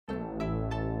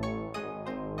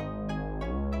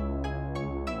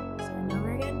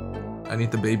I need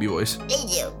the baby voice.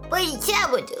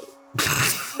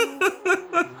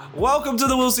 Welcome to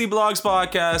the We'll See Blogs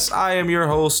podcast. I am your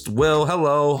host, Will.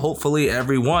 Hello. Hopefully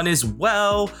everyone is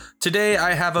well. Today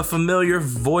I have a familiar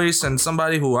voice and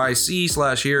somebody who I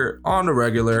see/hear on the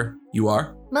regular. You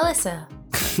are? Melissa.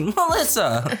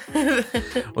 Melissa. Well,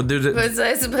 what was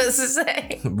I supposed to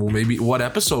say? Well, maybe what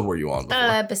episode were you on before?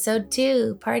 Episode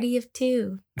 2, Party of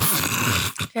 2.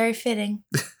 Very fitting.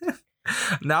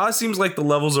 Now it seems like the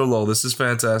levels are low. This is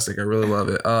fantastic. I really love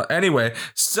it. Anyway,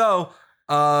 so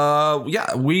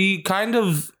yeah, we kind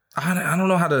of, I don't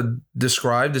know how to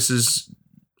describe this.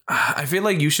 I feel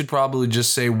like you should probably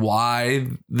just say why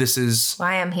this is.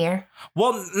 Why I'm here.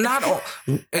 Well, not all,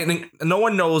 and no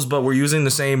one knows, but we're using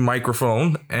the same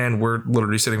microphone and we're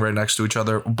literally sitting right next to each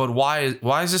other. But why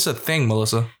is this a thing,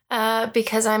 Melissa?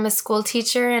 Because I'm a school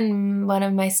teacher and one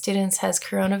of my students has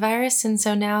coronavirus, and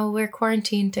so now we're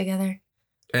quarantined together.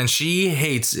 And she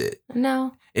hates it.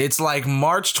 No. It's like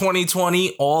March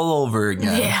 2020 all over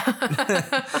again.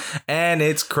 Yeah. And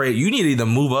it's crazy. You need to either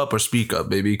move up or speak up,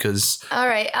 baby, because... All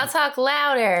right, I'll talk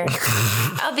louder.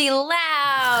 I'll be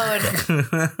loud.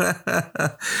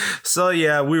 So,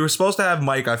 yeah, we were supposed to have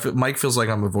Mike. Mike feels like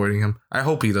I'm avoiding him. I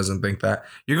hope he doesn't think that.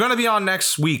 You're going to be on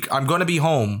next week. I'm going to be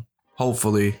home.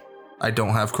 Hopefully, I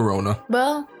don't have corona.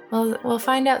 Well, we'll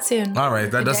find out soon. All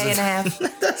right, that doesn't... Day and a half.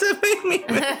 That doesn't make me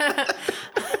mad.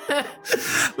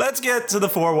 Let's get to the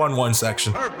 411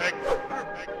 section. Perfect.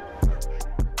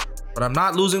 But I'm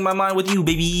not losing my mind with you,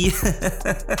 baby.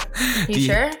 You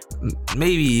sure?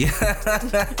 Maybe.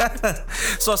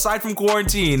 So aside from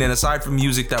quarantine and aside from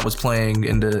music that was playing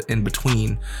in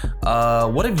between,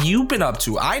 what have you been up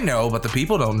to? I know, but the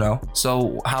people don't know.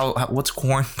 So what's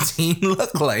quarantine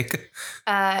look like?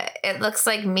 It looks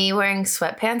like me wearing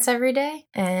sweatpants every day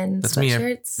and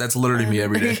sweatshirts. That's literally me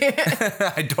every day.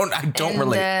 I don't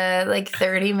relate. Like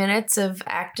 30 minutes of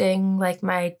acting like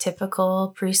my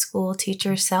typical preschool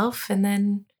teacher self, and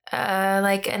then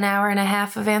like an hour and a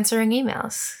half of answering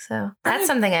emails. So that's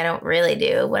something I don't really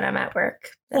do when I'm at work.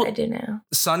 That I do now.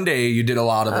 Sunday, you did a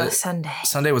lot of it.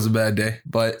 Sunday was a bad day,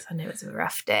 but Sunday was a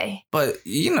rough day. But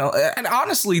you know, and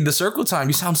honestly, the circle time,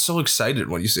 you sound so excited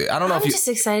when you say it. I don't know if I'm just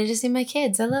excited to see my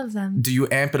kids. I love them. Do you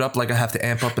amp it up like I have to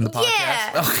amp up in the podcast?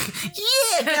 Yeah.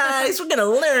 Yeah, guys, we're gonna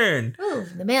learn. Ooh,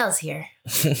 the mail's here.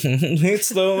 It's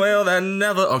the mail that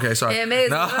never. Okay, sorry.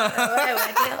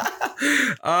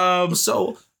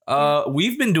 So.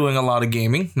 We've been doing a lot of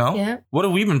gaming, no? Yeah. What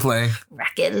have we been playing?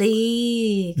 Rocket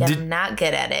League. I'm not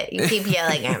good at it. You keep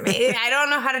yelling at me. I don't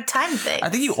know how to time things. I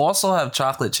think you also have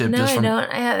chocolate chip. No, I don't.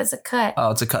 I have it's a cut.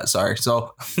 Oh, it's a cut. Sorry.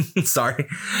 So, sorry.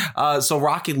 So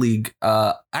Rocket League.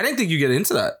 I didn't think you get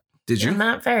into that. Did you? I'm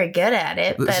not very good at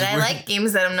it, but I like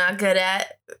games that I'm not good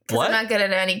at. What? I'm not good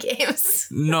at any games.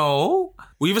 No.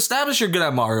 We've established you're good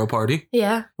at Mario Party.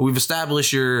 Yeah. We've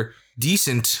established you're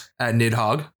decent at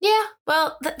Nidhogg. Yeah.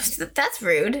 Well, that's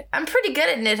rude. I'm pretty good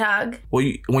at Nidhogg. Well,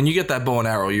 when you get that bow and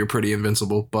arrow, you're pretty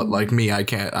invincible. But like me, I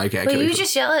can't. But you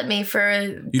just yell at me for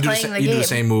playing the game. You do the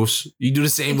same moves. You do the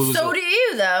same moves. So do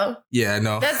you, though. Yeah,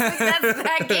 no. That's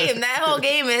that game. That whole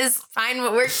game is find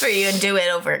what works for you and do it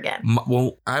over again.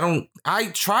 Well,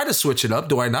 I try to switch it up.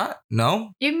 Do I not?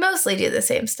 No. You mostly do the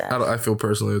same stuff. I feel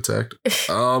personally attacked.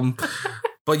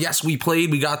 But yes, we played.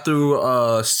 We got through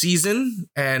a season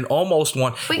and almost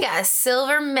won. We got a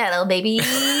silver medal, baby.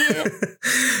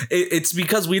 It's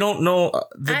because we don't know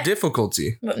the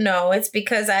difficulty. No, it's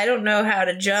because I don't know how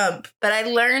to jump. But I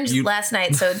learned last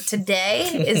night, so today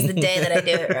is the day that I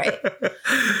do it right.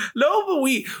 No,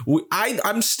 but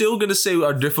I'm still gonna say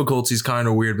our difficulty is kind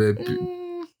of weird, babe.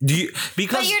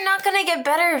 But you're not gonna get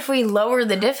better if we lower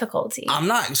the difficulty. I'm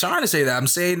not trying to say that. I'm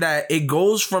saying that it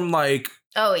goes from like.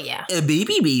 Oh, yeah. A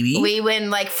baby. We win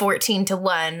like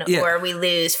 14-1 or we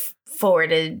lose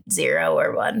 4-0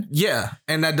 or 1. Yeah.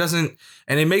 And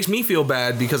it makes me feel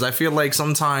bad because I feel like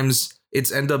sometimes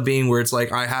it's end up being where it's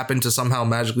like I happen to somehow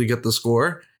magically get the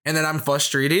score and then I'm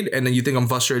frustrated and then you think I'm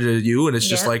frustrated at you and it's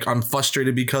just like I'm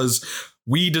frustrated because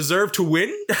we deserve to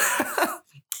win.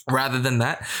 Rather than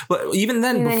that. But even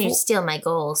then... And then you steal my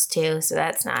goals, too, so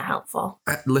that's not helpful.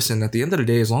 Listen, at the end of the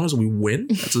day, as long as we win,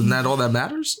 isn't that all that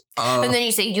matters? And then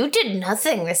you say, you did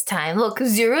nothing this time. Look,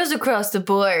 zeros across the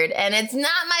board, and it's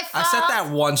not my fault. I said that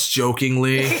once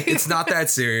jokingly. It's not that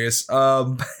serious.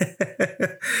 What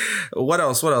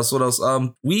else?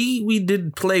 We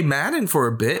did play Madden for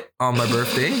a bit on my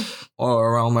birthday.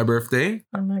 or around my birthday.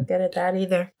 I'm not good at that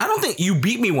either. I don't think you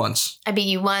beat me once. I beat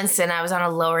you once and I was on a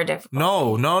lower difficulty.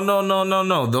 No.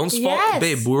 Don't spoil. Yes.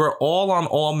 Babe, we were all on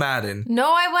all Madden.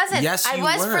 No, I wasn't. Yes, I you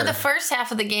was were. for the first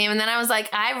half of the game, and then I was like,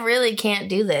 I really can't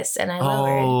do this, and I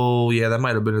lowered. Oh, yeah, that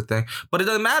might have been a thing. But it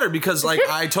doesn't matter because, like,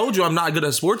 I told you I'm not good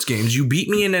at sports games. You beat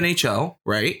me in NHL,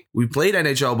 right? We played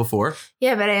NHL before.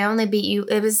 Yeah, but I only beat you.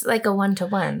 It was like a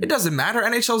 1-to-1. It doesn't matter.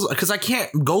 NHL's because I can't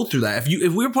go through that.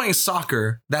 If we were playing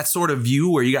soccer, that sort of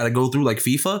view where you got to go through like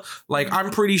FIFA, like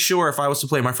I'm pretty sure if I was to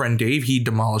play my friend Dave, he'd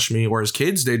demolish me, or his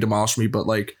kids, they'd demolish me. But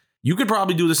like you could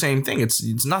probably do the same thing.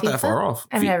 It's not FIFA? that far off.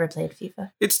 I've never played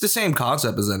FIFA. It's the same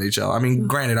concept as NHL. I mean,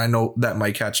 granted, I know that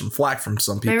might catch some flack from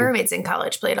some people. My roommates in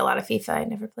college played a lot of FIFA. I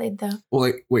never played though. Well,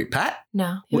 like, wait, Pat?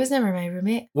 No, he was never my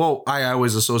roommate. Well, I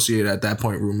always associate at that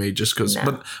point roommate just because. No.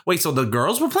 But wait, so the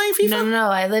girls were playing FIFA? No.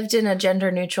 I lived in a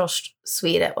gender neutral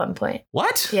suite at one point.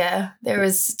 What? Yeah, there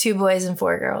was 2 boys and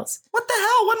 4 girls. What the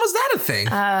hell? When was that a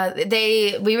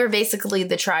thing? We were basically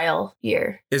the trial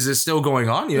year. Is it still going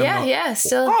on? You don't know? Yeah,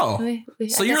 still. Oh.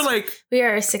 So you're like, we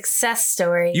are a success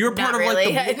story. You're part Not of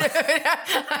really. like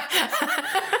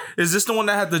is this the one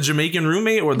that had the Jamaican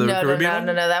roommate or the Caribbean?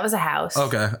 No. That was a house.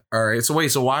 Okay, all right. So wait,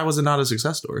 so why was it not a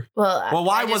success story? Well,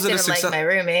 why I just was it a didn't success? like my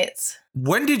roommates.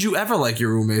 When did you ever like your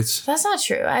roommates? That's not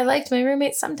true. I liked my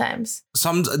roommates sometimes.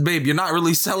 Babe, you're not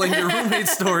really selling your roommate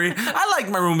story. I like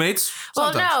my roommates.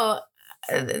 Sometimes. Well, no.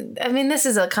 I mean, this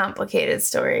is a complicated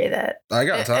story that... I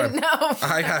got time. No.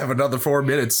 I have another 4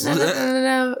 minutes.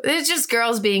 No. It's just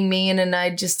girls being mean, and I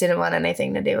just didn't want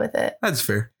anything to do with it. That's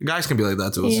fair. Guys can be like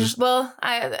that, too. It's just... Well,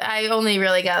 I only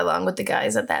really got along with the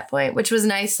guys at that point, which was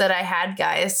nice that I had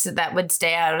guys that would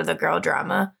stay out of the girl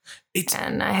drama.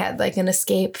 And I had, like, an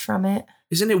escape from it.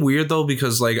 Isn't it weird though?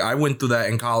 Because like I went through that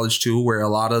in college too, where a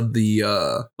lot of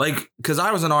the because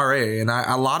I was an RA and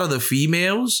a lot of the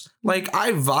females, like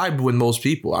I vibed with most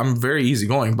people. I'm very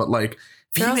easygoing, but like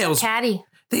females, girls are catty.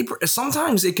 They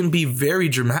sometimes it can be very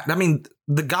dramatic. I mean,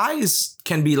 the guys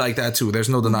can be like that too. There's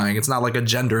no denying. It's not like a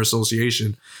gender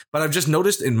association, but I've just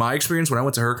noticed in my experience when I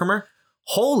went to Herkimer,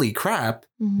 holy crap,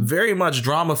 very much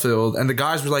drama filled. And the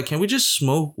guys were like, can we just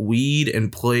smoke weed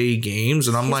and play games?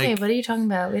 And I'm Excuse like, me, what are you talking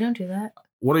about? We don't do that.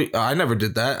 I never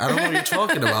did that. I don't know what you're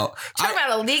talking about. Talking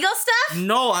about illegal stuff?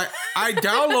 No, I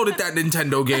downloaded that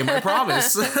Nintendo game, I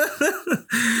promise.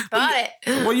 Got it.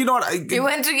 Well, you know what? You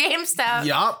went to GameStop.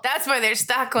 Yup. That's why their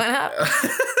stock went up.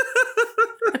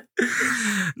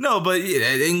 No, but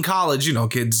in college, you know,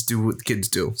 kids do what kids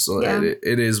do. So Yeah.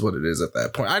 it is what it is at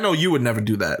that point. I know you would never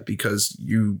do that because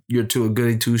you're too a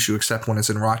goody two shoe, except when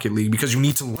it's in Rocket League, because you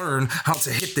need to learn how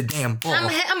to hit the damn ball.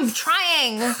 I'm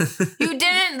trying. You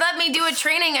didn't let me do a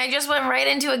training. I just went right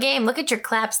into a game. Look at your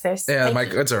claps there. Yeah,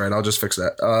 Mike, that's all right. I'll just fix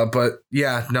that. But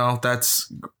yeah, no,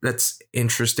 that's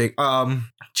interesting.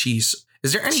 Cheese.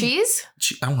 Is there any cheese?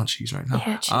 I want cheese right now.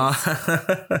 Yeah,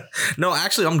 cheese. No,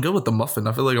 actually, I'm good with the muffin.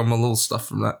 I feel like I'm a little stuffed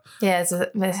from that. Yeah,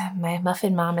 my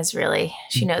muffin mom is really,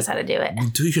 she knows how to do it.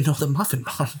 Do you know the muffin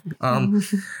mom?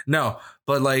 No,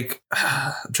 but like,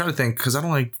 I'm trying to think because I'm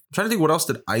trying to think what else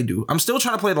did I do? I'm still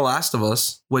trying to play The Last of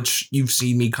Us, which you've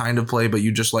seen me kind of play, but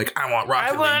you just like, I want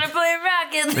Rocket League. I want to play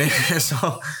Rocket League.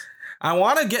 So I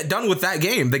want to get done with that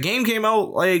game. The game came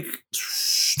out like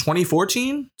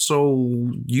 2014.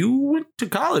 So you went to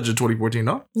college in 2014,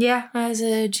 no? Yeah, I was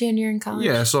a junior in college.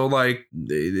 Yeah, so like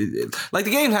the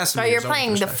game has to but be. you're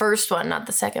playing the first one, not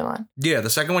the second one. Yeah, the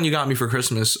second one you got me for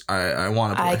Christmas. I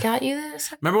want to play. I got you the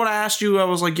second. Remember when I asked you? I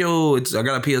was like, "Yo, I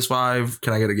got a PS5.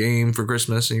 Can I get a game for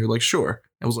Christmas?" And you were like, "Sure."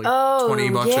 It was like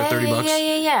 $20 or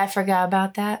 $30. Yeah. I forgot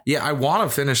about that. Yeah, I want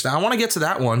to finish that. I want to get to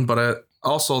that one, but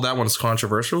also that one's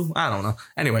controversial. I don't know.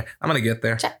 Anyway, I'm gonna get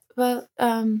there. Well,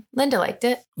 Linda liked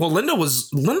it. Well, Linda,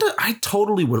 I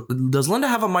totally would. Does Linda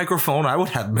have a microphone? I would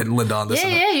have Linda on this.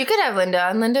 Yeah, you could have Linda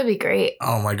on. Linda would be great.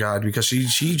 Oh my God, because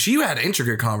she had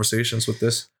intricate conversations with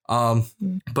this.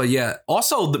 But yeah,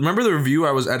 also remember the review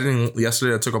I was editing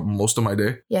yesterday that took up most of my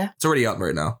day? Yeah. It's already out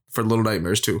right now for Little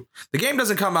Nightmares 2. The game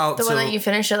doesn't come out The one that you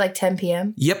finished at like 10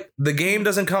 p.m.? Yep. The game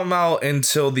doesn't come out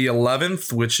until the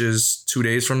 11th, which is 2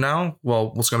 days from now.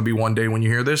 Well, it's going to be one day when you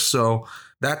hear this. So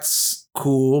that's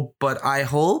cool, but I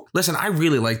hope. Listen, I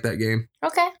really like that game.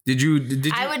 Okay. Did you?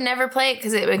 I would never play it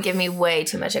because it would give me way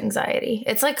too much anxiety.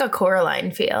 It's like a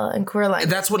Coraline feel, and Coraline.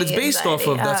 That's what it's based off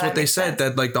of. That's what they said.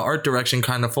 That like the art direction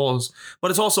kind of falls, but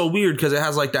it's also weird because it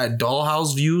has like that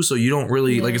dollhouse view, so you don't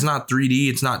really like. It's not 3D,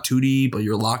 it's not 2D, but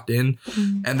you're locked in.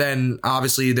 Mm-hmm. And then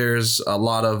obviously there's a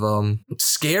lot of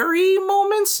scary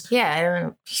moments. Yeah, I don't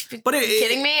know. But are you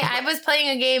kidding me? I was playing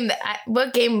a game.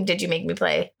 What game did you make me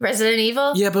play? Resident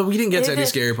Evil. Yeah, but we didn't get to any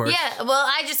scary parts. Yeah, well,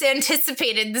 I just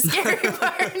anticipated the scary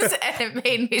parts. and it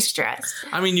made me stressed.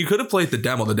 I mean, you could have played the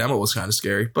demo. The demo was kind of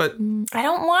scary, but I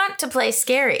don't want to play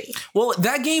scary. well,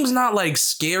 that game's not like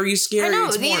scary. I know,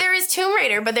 neither is Tomb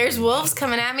Raider, but there's wolves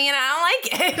coming at me and I don't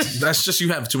like it. That's just you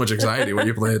have too much anxiety when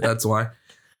you play it. That's why.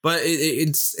 But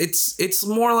it's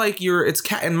more like it's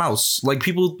cat and mouse. Like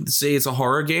people say it's a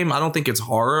horror game. I don't think it's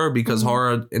horror because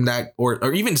horror in that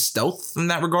or even stealth in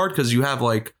that regard because you have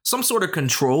like some sort of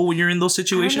control when you're in those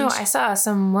situations. I don't know. I saw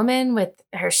some woman with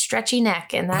her stretchy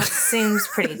neck and that seems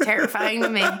pretty terrifying to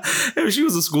me. She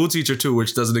was a school teacher too,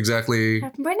 which doesn't exactly.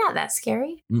 We're not that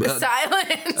scary.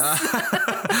 Silence.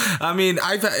 I mean,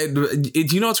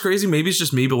 you know what's crazy? Maybe it's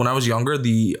just me, but when I was younger,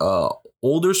 the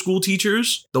older school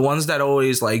teachers, the ones that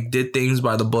always like did things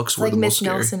by the books were like the most Miss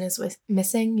scary. Nelson is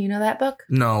Missing. You know that book?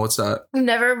 No, what's that? You've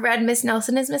never read Miss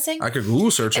Nelson is Missing? I could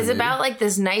Google search it. It's about like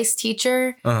this nice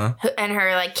teacher and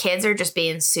her like kids are just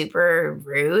being super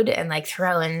rude and like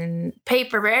throwing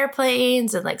paper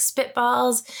airplanes and like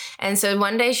spitballs. And so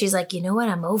one day she's like, you know what?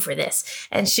 I'm over this.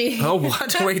 And she Oh,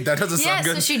 what? Wait, that doesn't sound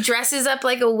good. So she dresses up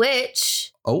like a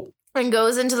witch. Oh. And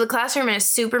goes into the classroom and is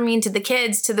super mean to the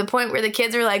kids to the point where the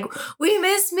kids are like, we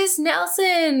miss Miss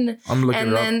Nelson. I'm looking and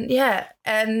it then, up. Yeah.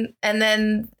 And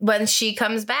then when she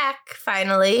comes back,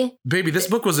 finally. Baby, this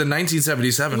book was in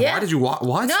 1977. Yeah. Why did you what?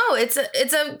 No, it's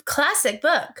a classic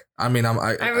book. I mean,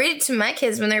 I read it to my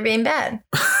kids when they're being bad.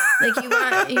 Like you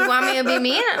want me to be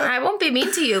mean? I won't be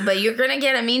mean to you, but you're gonna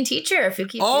get a mean teacher if you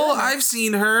keep. Oh, doing that. I've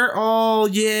seen her. Oh,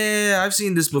 yeah, I've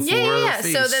seen this before. Yeah.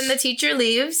 So then the teacher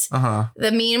leaves. Uh-huh.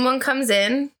 The mean one comes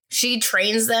in. She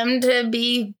trains them to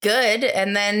be good,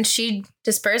 and then she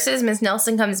disperses. Miss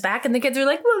Nelson comes back, and the kids are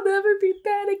like, "We'll never be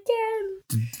bad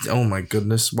again." Oh my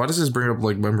goodness! Why does this bring up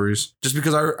like memories? Just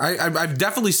because I've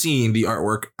definitely seen the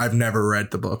artwork. I've never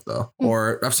read the book though,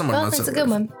 or if someone. Well, it's a good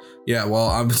one. Yeah,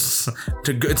 well,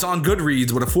 it's on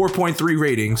Goodreads with a 4.3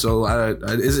 rating, so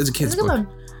it's a kid's It's a good book.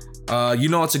 one. You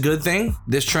know, it's a good thing.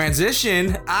 This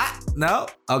transition. No,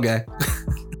 okay.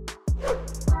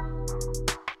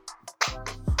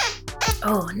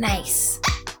 Oh, nice!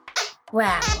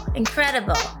 Wow,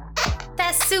 incredible!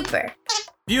 That's super.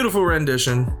 Beautiful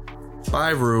rendition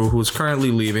by Rue, who's currently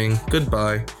leaving.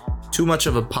 Goodbye. Too much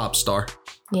of a pop star.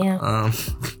 Yeah.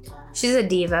 She's a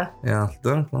diva. Yeah.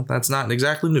 Well, that's not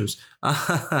exactly news.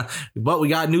 But we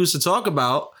got news to talk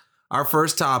about. Our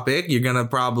first topic, you're going to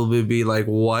probably be like,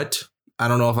 what? I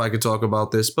don't know if I could talk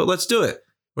about this, but let's do it.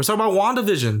 We're talking about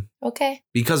WandaVision. Okay.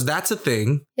 Because that's a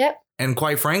thing. Yep. And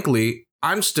quite frankly,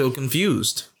 I'm still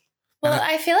confused. Well,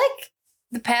 I feel like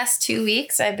the past 2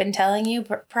 weeks I've been telling you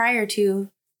prior to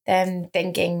them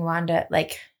thinking Wanda,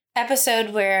 like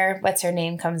episode where what's her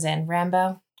name comes in,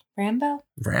 Rambo. Rambo?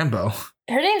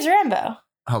 Her name's Rambo.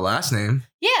 Her last name?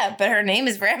 Yeah, but her name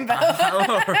is Rambo.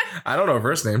 I don't know her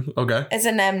first name. Okay. It's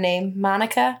an M name.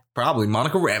 Monica? Probably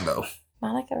Monica Rambo.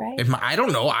 Monica, right? I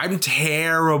don't know. I'm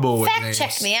terrible with names.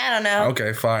 Fact check me. I don't know.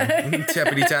 Okay, fine.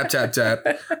 Tappity tap tap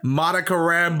tap. Monica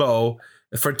Rambo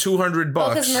for $200.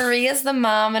 Because Maria's the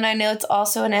mom, and I know it's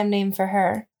also an M name for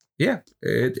her. Yeah,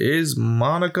 it is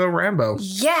Monica Rambo.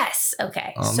 Yes.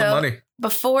 Okay. On the money.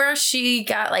 Before she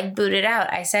got like booted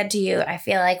out, I said to you, I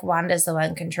feel like Wanda's the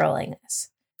one controlling this.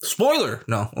 Spoiler.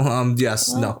 No.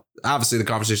 Yes. No. Obviously, the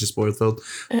conversation is spoiler filled.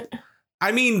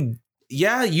 I mean,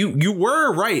 yeah, you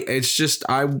were right. It's just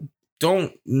I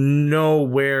don't know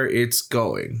where it's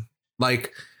going.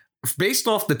 Like, based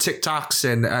off the TikToks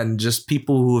and just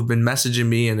people who have been messaging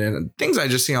me and things I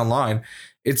just see online,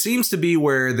 it seems to be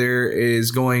where they're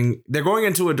going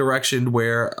into a direction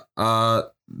where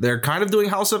they're kind of doing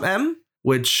House of M,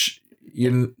 which I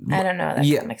don't know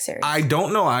that comic series. I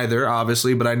don't know either,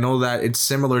 obviously, but I know that it's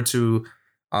similar to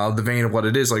the vein of what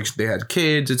it is. Like, they had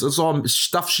kids. It's all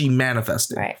stuff she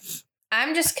manifested. Right.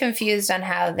 I'm just confused on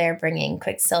how they're bringing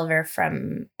Quicksilver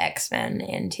from X-Men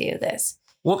into this.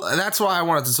 Well, that's why I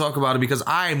wanted to talk about it, because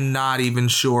I'm not even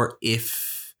sure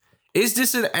is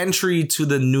this an entry to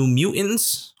the New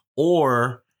Mutants,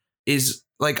 or is,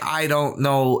 like, I don't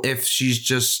know if she's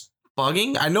just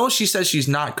bugging. I know she says she's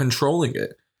not controlling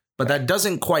it, but that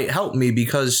doesn't quite help me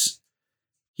because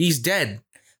he's dead.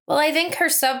 Well, I think her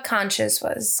subconscious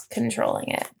was controlling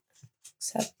it.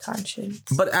 Subconscious.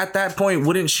 But at that point,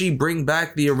 wouldn't she bring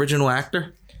back the original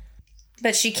actor?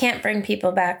 But she can't bring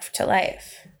people back to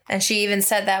life. And she even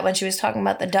said that when she was talking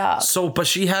about the dog. So, but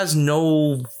she has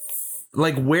no,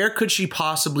 like, where could she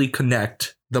possibly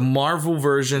connect the Marvel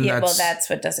version? Yeah, well, that's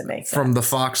what doesn't make sense. From the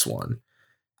Fox one.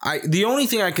 The only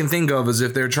thing I can think of is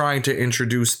if they're trying to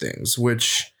introduce things,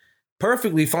 which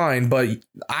perfectly fine, but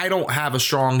I don't have a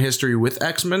strong history with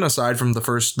X-Men aside from the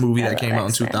first movie that came out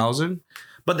in 2000.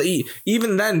 But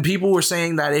even then, people were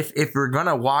saying that if you're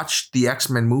gonna watch the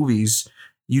X-Men movies,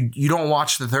 you don't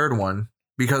watch the third one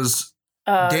because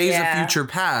Days of Future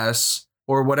Past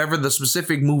or whatever the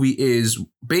specific movie is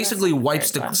basically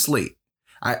wipes the slate.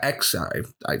 I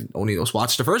only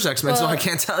watched the first X-Men, so I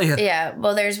can't tell you. Yeah,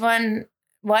 well, there's one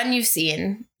you've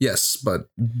seen. Yes, but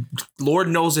Lord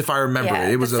knows if I remember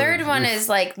it. It was the third one is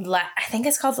like I think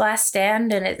it's called Last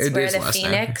Stand, and it's where the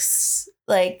Phoenix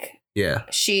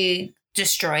she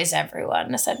destroys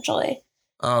everyone essentially.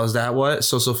 Oh, is that what?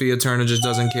 So Sophia Turner just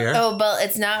doesn't care? Oh, but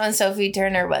it's not when Sophie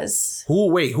Turner was.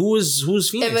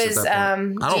 Who's Phoenix? It was I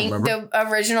don't remember. The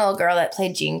original girl that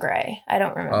played Jean Grey. I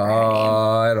don't remember her name.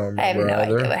 I don't remember. I have no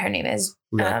idea what her name is.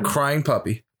 We got Crying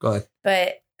Puppy. Go ahead.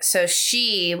 But so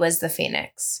she was the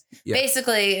Phoenix. Yeah.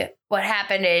 Basically, what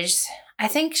happened is I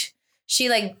think she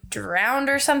like drowned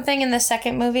or something in the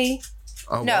second movie.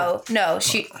 Oh, no,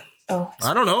 she. Oh,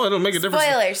 I don't know. It don't make a difference.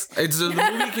 Spoilers. It's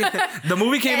the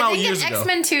movie came out years ago. In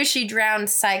X-Men 2, she drowned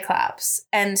Cyclops,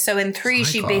 and so in 3,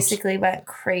 she basically went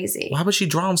crazy. Why would she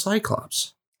drown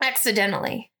Cyclops?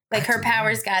 Accidentally. Like her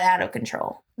powers got out of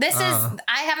control. This is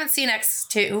I haven't seen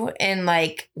X2 in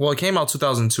like. Well, it came out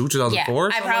 2002, 2004.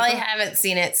 Yeah, I probably haven't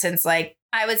seen it since like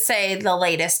I would say the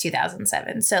latest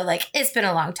 2007. So like it's been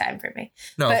a long time for me.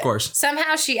 No, but of course.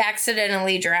 Somehow she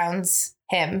accidentally drowns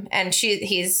him, and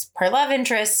he's her love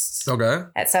interest. Okay.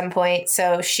 At some point,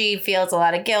 so she feels a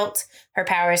lot of guilt. Her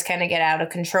powers kind of get out of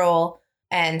control,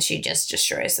 and she just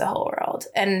destroys the whole world.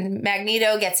 And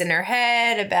Magneto gets in her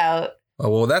head about. Oh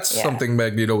well, that's something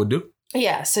Magneto would do.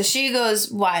 Yeah, so she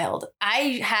goes wild.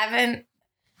 I haven't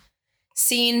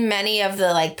seen many of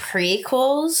the like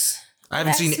prequels. I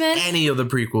haven't seen any of the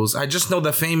prequels. I just know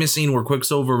the famous scene where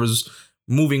Quicksilver was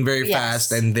moving very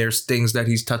fast, and there's things that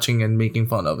he's touching and making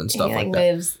fun of and stuff like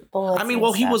that. I mean,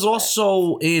 well, he was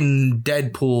also in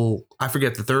Deadpool. I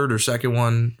forget the third or second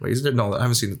one. Wait, is there? No, I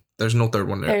haven't seen. There's no third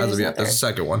one there as of yet. There's a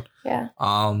second one. Yeah.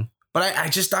 But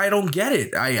I don't get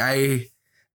it.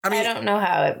 I mean, I don't know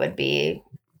how it would be,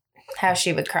 how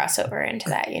she would cross over into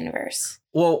that universe.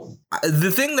 Well, the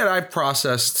thing that I've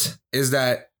processed is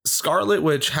that Scarlet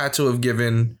Witch had to have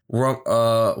given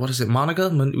what is it, Monica?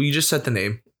 We just said the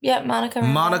name. Yeah, Monica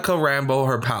Rambeau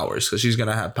her powers, because she's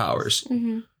gonna have powers.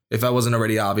 Mm-hmm. If that wasn't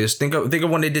already obvious, think of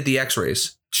when they did the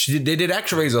X-rays. They did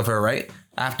X-rays of her, right?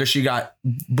 After she got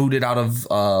booted out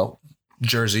of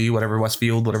Jersey,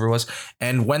 Westfield, whatever it was.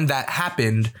 And when that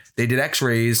happened, they did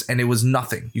X-rays, and it was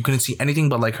nothing. You couldn't see anything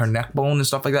but like her neck bone and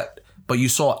stuff like that. But you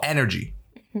saw energy.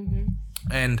 Mm-hmm.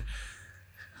 And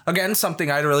again, something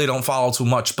I really don't follow too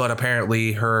much, but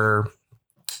apparently her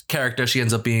character, she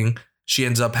ends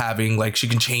up having, like, she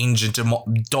can change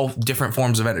into different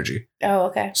forms of energy. Oh,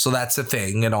 okay. So that's the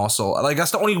thing. And also, like,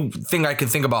 that's the only thing I can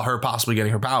think about her possibly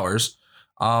getting her powers.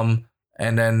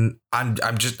 And then I'm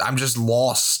just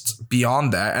lost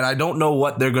beyond that. And I don't know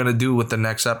what they're going to do with the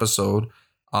next episode.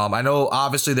 I know,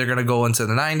 obviously, they're going to go into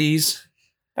the 90s.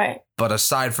 Right. But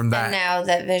aside from that. And now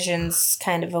that Vision's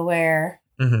kind of aware,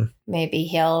 maybe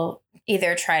he'll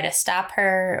either try to stop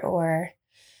her, or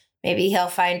maybe he'll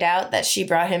find out that she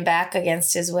brought him back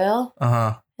against his will.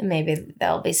 And maybe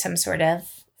there'll be some sort of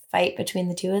fight between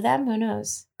the two of them. Who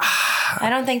knows? I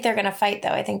don't think they're going to fight, though.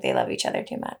 I think they love each other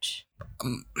too much.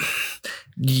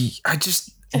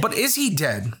 But is he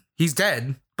dead? He's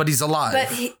dead, but he's alive.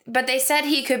 But they said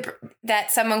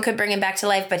that someone could bring him back to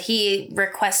life, but he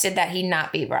requested that he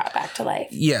not be brought back to life.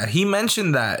 Yeah, he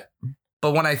mentioned that.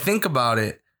 But when I think about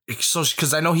it, so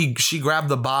because I know she grabbed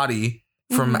the body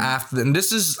from after, and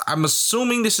I'm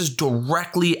assuming this is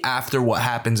directly after what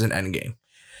happens in Endgame.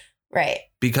 Right.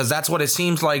 Because that's what it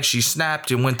seems like. She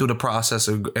snapped and went through the process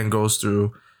and goes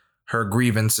through her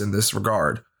grievance in this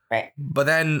regard. Right. But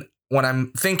then when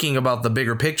I'm thinking about the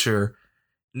bigger picture,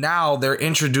 now they're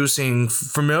introducing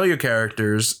familiar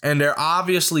characters, and they're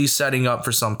obviously setting up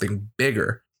for something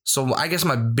bigger. So I guess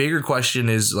my bigger question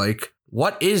is, like,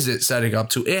 what is it setting up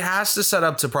to? It has to set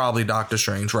up to probably Doctor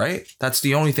Strange, right? That's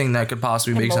the only thing that could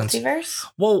possibly make sense. Multiverse?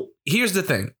 Well, here's the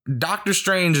thing. Doctor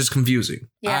Strange is confusing.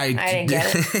 Yeah, I didn't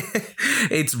get it.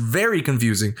 It's very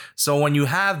confusing. So when you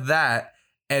have that,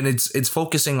 and it's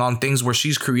focusing on things where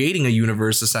she's creating a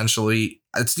universe, essentially,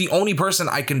 it's the only person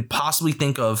I can possibly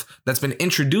think of that's been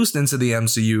introduced into the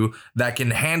MCU that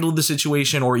can handle the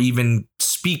situation or even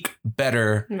speak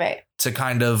better to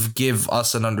kind of give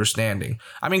us an understanding.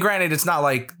 I mean, granted, it's not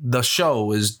like the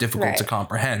show is difficult to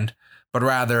comprehend, but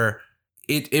rather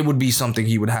it would be something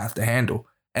he would have to handle.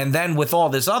 And then with all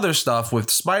this other stuff with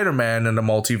Spider-Man and the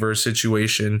multiverse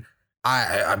situation,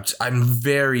 I'm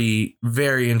very,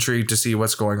 very intrigued to see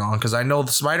what's going on, because I know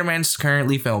the Spider-Man's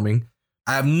currently filming.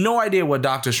 I have no idea what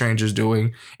Doctor Strange is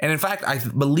doing. And in fact, I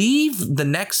believe the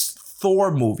next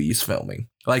Thor movie is filming.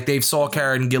 Like, they've saw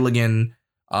Karen Gilligan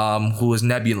who is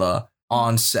Nebula,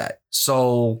 on set.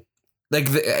 So like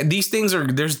these things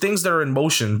there's things that are in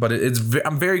motion, but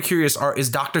I'm very curious. Is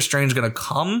Doctor Strange gonna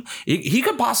come? He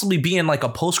could possibly be in like a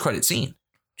post-credit scene.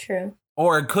 True.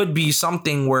 Or it could be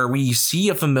something where we see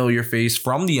a familiar face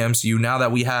from the MCU now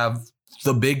that we have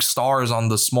the big stars on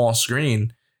the small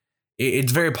screen.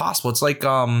 It's very possible. It's like,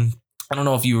 I don't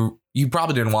know if you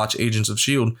probably didn't watch Agents of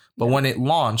S.H.I.E.L.D., but when it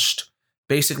launched,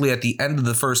 basically at the end of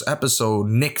the first episode,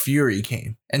 Nick Fury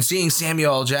came. And seeing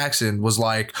Samuel L. Jackson was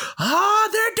like,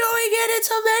 they're doing it.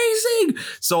 It's amazing.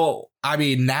 So, I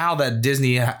mean, now that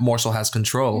Disney more so has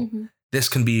control, this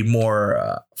can be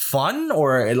more fun,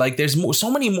 or like there's so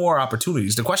many more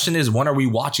opportunities. The question is, when are we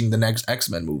watching the next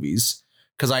X-Men movies?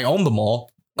 Because I own them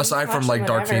all, aside from like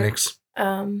Dark Phoenix.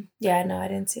 Yeah, no, I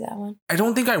didn't see that one. I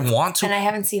don't think I want to. And I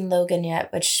haven't seen Logan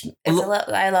yet, which is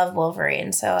I love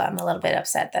Wolverine, so I'm a little bit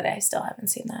upset that I still haven't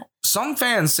seen that. Some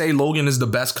fans say Logan is the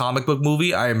best comic book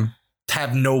movie. I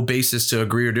have no basis to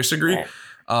agree or disagree. Right.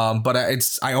 But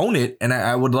I own it, and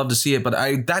I would love to see it.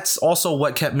 But that's also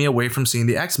what kept me away from seeing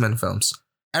the X-Men films.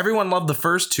 Everyone loved the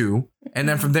first two, and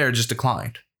then from there it just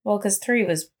declined. Well, because 3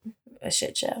 was a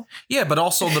shit show. Yeah, but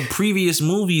also the previous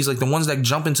movies, like the ones that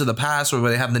jump into the past or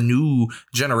where they have the new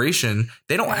generation,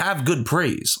 they don't have good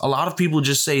praise. A lot of people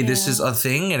just say this is a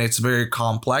thing and it's very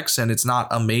complex and it's not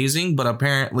amazing, but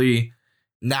apparently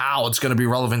now it's going to be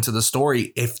relevant to the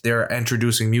story if they're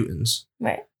introducing mutants.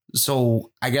 Right.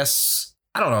 So I guess,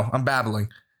 I don't know, I'm babbling.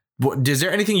 Is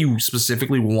there anything you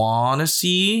specifically want to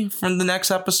see from the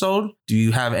next episode? Do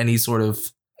you have any sort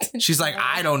of... She's like,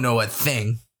 I don't know a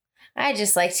thing. I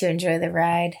just like to enjoy the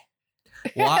ride.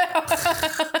 What?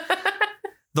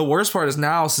 The worst part is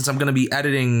now, since I'm going to be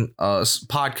editing a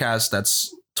podcast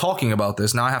that's talking about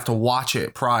this, now I have to watch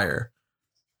it prior.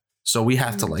 So we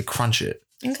have to like crunch it.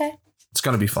 Okay. It's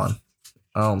going to be fun.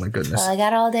 Oh my goodness. Well, I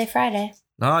got all day Friday.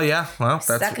 Oh yeah. Well,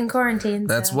 that's stuck in quarantine.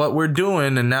 That's what we're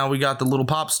doing. And now we got the little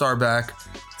pop star back.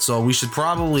 So we should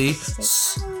probably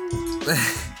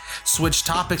switch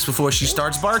topics before she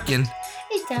starts barking.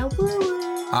 It's a woo.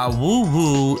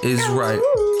 Woo-woo is right.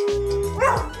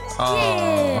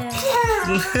 Yeah.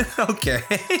 Okay.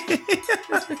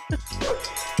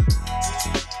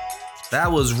 That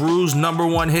was Rue's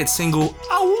 #1 hit single.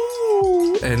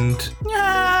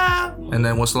 And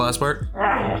then what's the last part?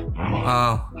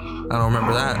 Oh, I don't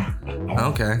remember that.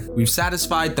 Okay. We've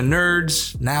satisfied the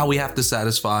nerds. Now we have to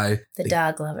satisfy the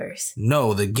dog lovers.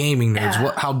 No, the gaming nerds.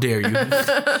 What? How dare you?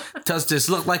 Does this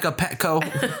look like a Petco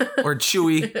or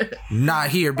Chewy? Not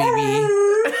here, baby.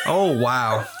 Oh,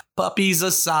 wow. Puppies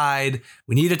aside,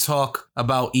 we need to talk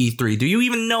about E3. Do you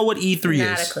even know what E3 is?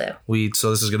 Not a clue. So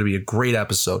this is going to be a great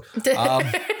episode.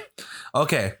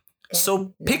 Okay.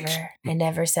 So I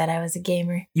never said I was a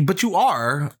gamer. But you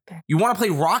are. You want to play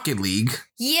Rocket League.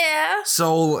 Yeah.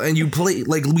 So, and you play,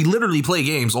 like, we literally play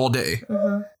games all day.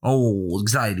 Mm-hmm. Oh,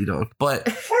 anxiety though. But,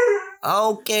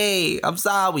 okay, I'm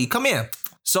sorry. Come here.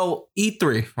 So,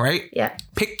 E3, right? Yeah.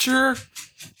 Picture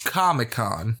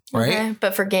Comic-Con, right? Okay,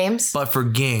 but for games? But for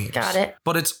games. Got it.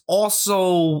 But it's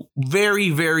also very,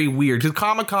 very weird. Because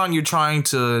Comic-Con you're trying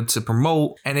to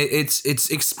promote, and it's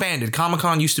expanded.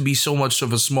 Comic-Con used to be so much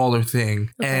of a smaller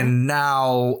thing, and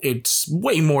now it's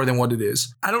way more than what it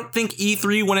is. I don't think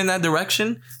E3 went in that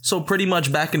direction. So pretty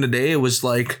much back in the day, it was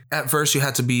like, at first you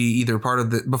had to be either part of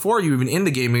the, before you even in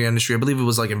the gaming industry, I believe it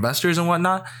was like investors and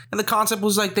whatnot. And the concept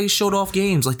was like, they showed off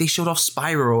games. Like they showed off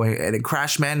Spyro and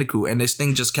Crash Bandicoot, and this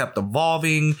thing just kept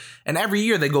evolving. And every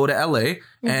year they go to LA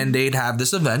and they'd have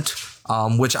this event,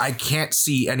 which I can't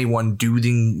see anyone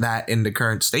doing that in the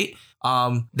current state.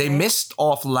 They missed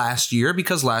off last year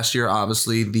because last year,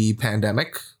 obviously, the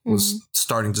pandemic was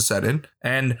starting to set in.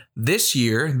 And this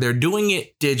year, they're doing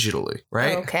it digitally,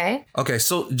 right? Okay,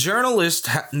 so journalists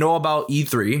know about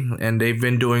E3, and they've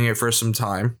been doing it for some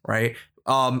time, right?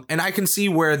 And I can see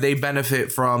where they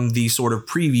benefit from the sort of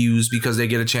previews because they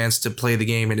get a chance to play the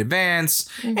game in advance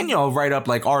and, you know, write up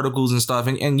like articles and stuff.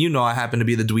 And you know, I happen to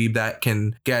be the dweeb that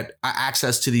can get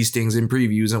access to these things in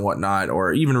previews and whatnot,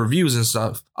 or even reviews and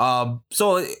stuff.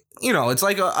 So, you know, it's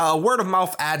like a word of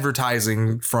mouth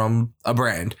advertising from a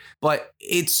brand, but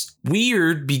it's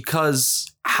weird because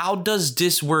how does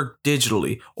this work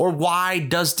digitally? Or why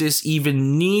does this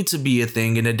even need to be a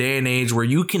thing in a day and age where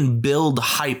you can build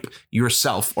hype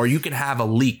yourself or you can have a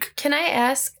leak? Can I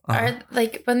ask, are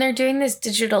like when they're doing this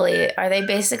digitally, are they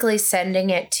basically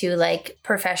sending it to like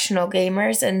professional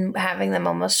gamers and having them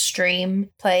almost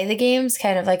play the games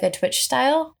kind of like a Twitch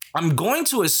style? I'm going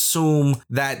to assume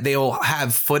that they'll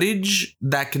have footage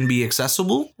that can be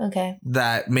accessible. Okay.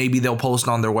 That maybe they'll post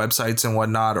on their websites and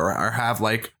whatnot, or have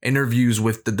like interviews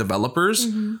with the developers.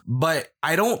 Mm-hmm. But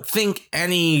I don't think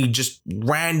any just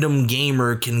random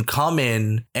gamer can come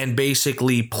in and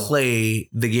basically play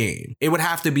the game. It would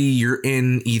have to be you're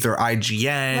in either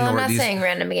IGN Well, I'm or not these. saying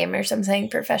random gamers. I'm saying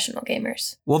professional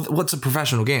gamers. Well, what's a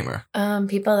professional gamer?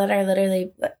 People that are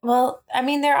literally. Well, I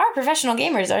mean, there are professional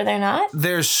gamers, are there not?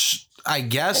 There's, I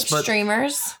guess, Like but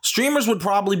streamers. streamers would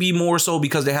probably be more so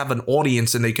because they have an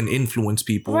audience and they can influence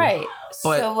people. Right.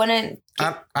 But so wouldn't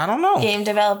I don't know. game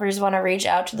developers want to reach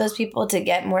out to those people to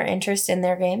get more interest in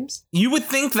their games? You would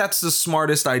think that's the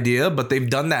smartest idea, but they've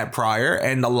done that prior.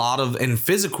 And a lot of in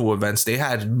physical events, they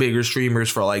had bigger streamers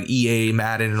for like EA,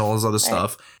 Madden, and all this other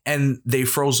stuff, and they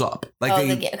froze up.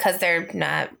 Like because they're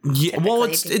not. Yeah, well,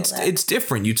 typically people that- it's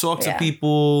different. You talk to Yeah.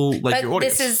 people like But your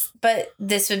audience.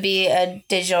 this would be a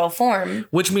digital form.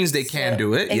 Which means they can So-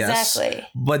 do it, yes. Exactly.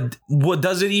 But what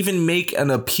does it even make an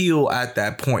appeal at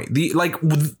that point?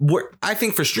 I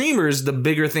think for streamers, the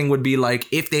bigger thing would be like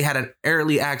if they had an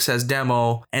early access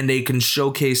demo and they can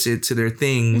showcase it to their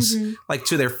things, Mhm. like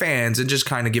to their fans, and just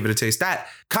kind of give it a taste. That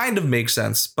kind of makes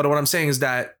sense. But what I'm saying is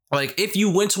that, like, if you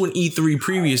went to an E3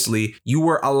 previously, you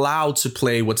were allowed to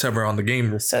play whatever on the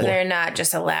game. So floor. they're not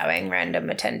just allowing random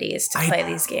attendees to play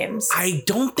these games. I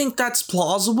don't think that's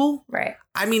plausible. Right.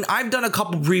 I mean, I've done a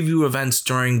couple preview events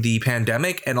during the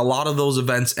pandemic, and a lot of those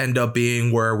events end up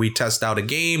being where we test out a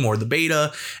game or the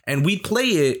beta and we'd play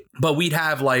it, but we'd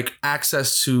have like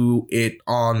access to it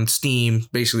on Steam,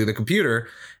 basically the computer,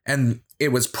 and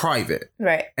it was private.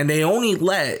 Right. And they only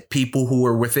let people who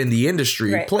are within the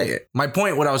industry Right. play it. My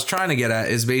point, what I was trying to get at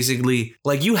is basically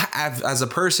like you have as a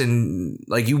person,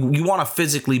 like you want to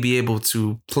physically be able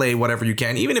to play whatever you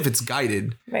can, even if it's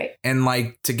guided, Right. and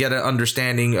like to get an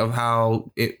understanding of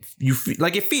how it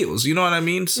it feels, you know what I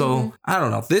mean? So I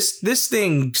don't know. This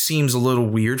thing seems a little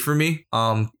weird for me.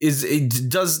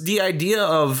 Does the idea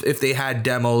of if they had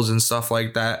demos and stuff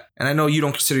like that, and I know you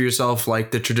don't consider yourself like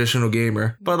the traditional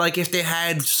gamer, but like if they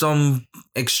had some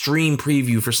extreme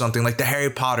preview for something like the Harry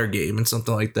Potter game and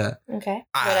something like that. Okay.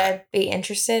 Would I be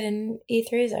interested in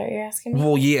E3? Is that what you're asking me?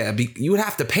 Well, yeah, you would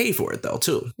have to pay for it though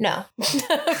too. No.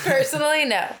 Personally,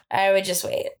 no. I would just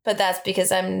wait. But that's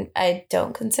because I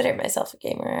don't consider myself a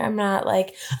gamer. I'm not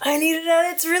like, I need it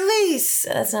at its release.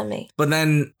 That's not me. But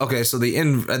then, okay, so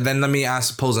then let me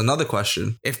pose another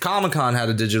question. If Comic-Con had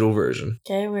a digital version,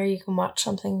 Okay, where you can watch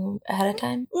something ahead of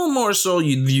time? well, more so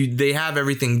they have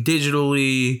everything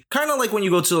digitally, kind of like when you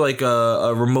go to like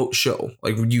a remote show,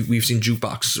 like we've seen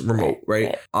Jukebox remote,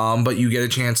 right? But you get a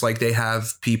chance, like they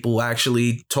have people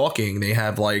actually talking. They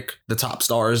have like the top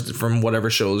stars from whatever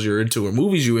shows you're into or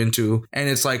movies you into, and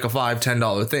it's like a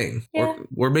 $5-10 thing, Yeah.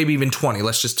 or maybe even 20.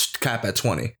 Let's just cap at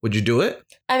 20. Would you do it?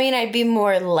 I mean, I'd be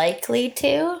more likely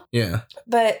to, Yeah.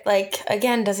 but like,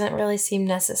 again, doesn't really seem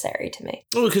necessary to me.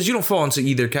 Well, because you don't fall into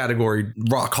either category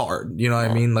rock hard. You know what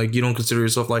I mean? Like, you don't consider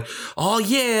yourself like, oh,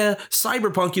 yeah,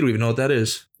 Cyberpunk. You don't even know what that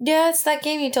is. Yeah, it's that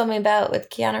game you told me about with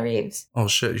Keanu Reeves. Oh,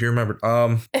 shit. You remembered.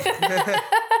 And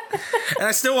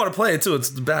I still want to play it, too. It's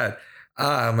bad.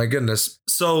 Ah, my goodness.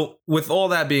 So with all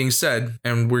that being said,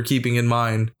 and we're keeping in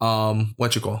mind,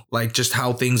 like just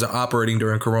how things are operating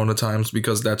during Corona times,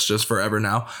 because that's just forever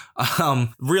now.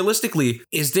 Realistically,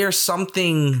 is there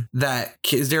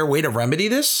a way to remedy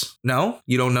this? No,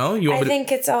 you don't know? I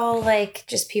think it's all like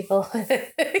just people.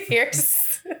 Here's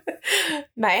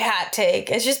my hot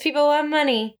take. It's just people want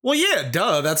money. Well, yeah,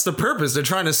 duh. That's the purpose. They're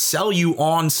trying to sell you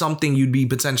on something you'd be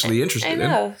potentially interested in. I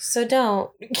know, so don't.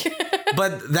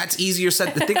 But that's easier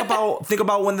said. Think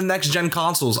about when the next gen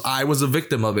consoles. I was a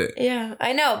victim of it. Yeah,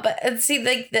 I know, but see,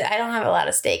 like, I don't have a lot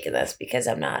of stake in this because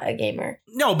I'm not a gamer.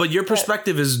 No, but your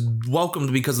perspective is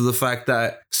welcomed because of the fact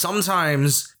that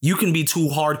sometimes you can be too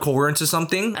hardcore into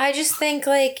something. I just think,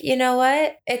 like, you know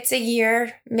what? It's a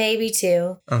year, maybe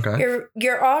two. Okay.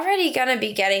 You're already gonna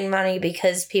be getting money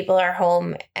because people are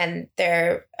home and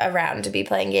they're around to be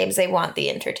playing games. They want the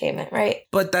entertainment, right?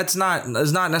 But that's not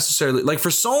necessarily like for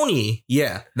Sony.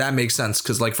 Yeah, that makes sense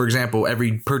because, like, for example,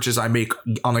 every purchase I make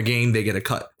on a game, they get a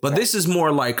cut. But this is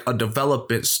more like a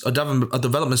development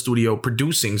studio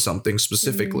producing something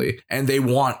specifically, and they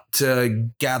want to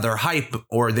gather hype,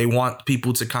 or they want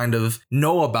people to kind of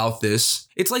know about this.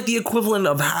 It's like the equivalent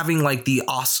of having like the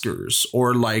Oscars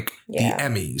or like the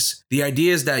Emmys. The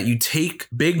idea is that you take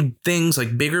big things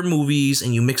like bigger movies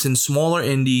and you mix in smaller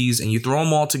indies and you throw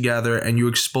them all together and you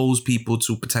expose people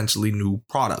to potentially new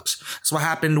products. That's what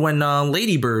happened when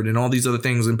Lady Bird and all these other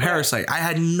things and Parasite. I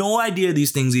had no idea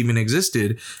these things even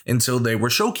existed until they were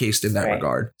showcased in that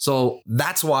regard. So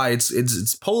that's why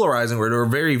it's polarizing or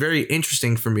very, very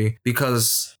interesting for me,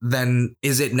 because then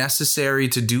is it necessary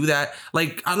to do that?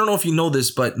 Like, I don't know if you know this,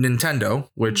 but Nintendo,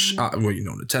 which,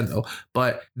 Nintendo,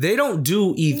 but they don't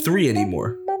do E3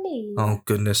 anymore. Oh,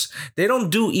 goodness. They don't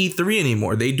do E3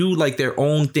 anymore. They do like their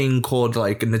own thing called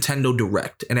like a Nintendo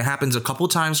Direct. And it happens a couple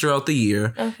times throughout the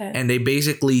year. Okay. And they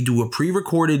basically do a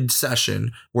pre-recorded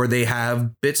session where they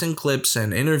have bits and clips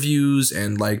and interviews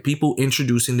and like people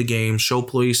introducing the game,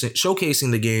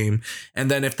 showcasing the game.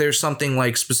 And then if there's something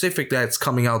like specific that's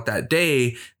coming out that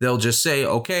day, they'll just say,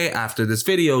 okay, after this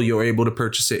video, you're able to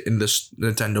purchase it in this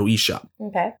Nintendo eShop.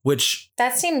 Okay. Which...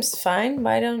 that seems fine.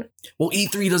 Why don't... well,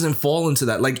 E3 doesn't fall into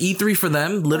that. Like E3 for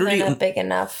them, literally... they're not big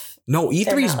enough. No,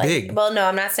 E3 is big. Well, no,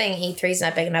 I'm not saying E3 is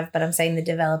not big enough, but I'm saying the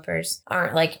developers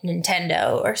aren't like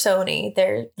Nintendo or Sony.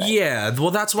 They're like, yeah,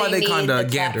 well, that's why they kind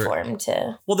of gander.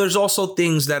 Well, there's also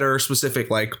things that are specific,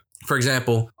 like, for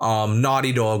example,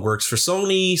 Naughty Dog works for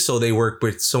Sony, so they work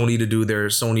with Sony to do their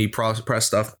Sony press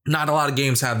stuff. Not a lot of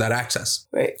games have that access.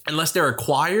 Right. Unless they're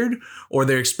acquired or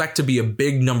they expect to be a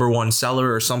big number one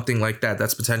seller or something like that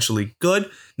that's potentially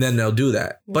good, then they'll do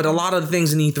that. Mm-hmm. But a lot of the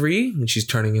things in E3, and she's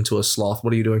turning into a sloth.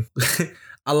 What are you doing?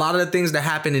 A lot of the things that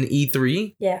happen in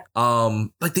E3,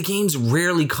 like the games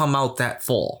rarely come out that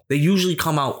fall. They usually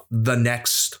come out the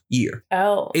next year.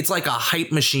 Oh. It's like a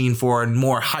hype machine for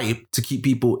more hype to keep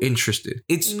people interested.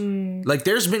 It's like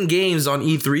there's been games on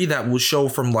E3 that will show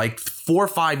from like 4 or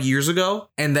 5 years ago,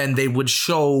 and then they would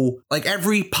show like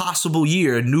every possible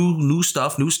year new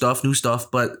stuff,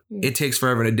 but it takes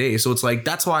forever and a day. So it's like,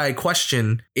 that's why I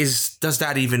question does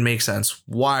that even make sense?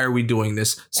 Why are we doing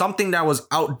this? Something that was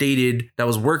outdated, that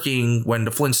was working when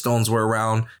the Flintstones were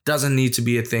around, doesn't need to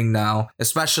be a thing now,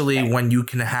 especially when you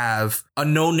can have a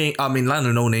no-name, I mean, not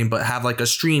a no-name, but have like a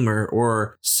streamer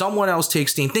or someone else take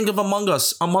Steam. Think of Among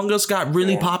Us. Among Us got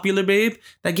really popular, babe.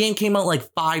 That game came out like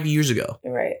 5 years ago.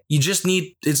 Right. You just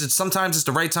need, sometimes it's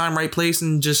the right time, right place,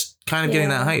 and just kind of getting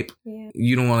that hype. Yeah.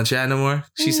 You don't want to chat no more?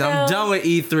 She said, I'm done with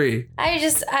E3.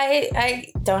 I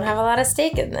don't have a lot of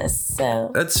stake in this,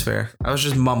 so. That's fair. I was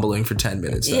just mumbling for 10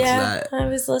 minutes. That's that. I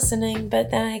was listening,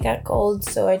 but then I got cold,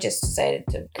 so I just decided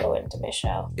to go into my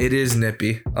shell. It is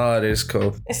nippy. Oh, it is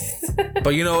cold.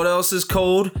 But you know what else is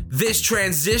cold? This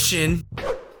transition.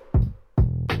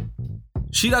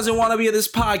 She doesn't want to be at this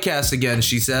podcast again,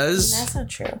 she says. That's not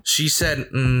true. She said,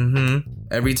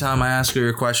 every time I ask her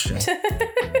a question.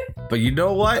 But you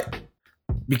know what?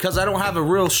 Because I don't have a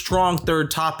real strong third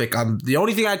topic, the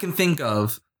only thing I can think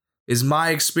of is my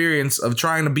experience of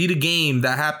trying to beat a game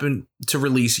that happened to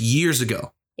release years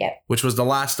ago. Yep. Which was The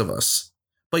Last of Us.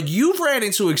 But you've ran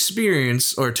into an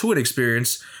experience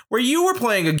where you were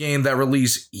playing a game that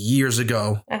released years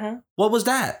ago. Uh-huh. What was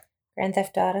that? Grand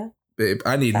Theft Auto. Babe,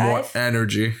 I need 5? More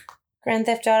energy. Grand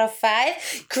Theft Auto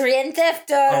 5? Grand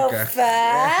Theft Auto 5?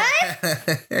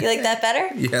 You like that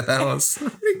better? Yeah, that was...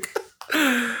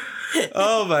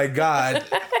 oh my God.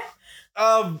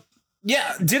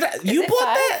 Yeah, you bought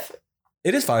 5? that?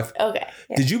 It is 5. Okay.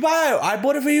 Yeah. Did you buy it? I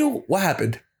bought it for you? What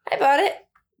happened? I bought it.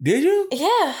 Did you?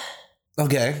 Yeah.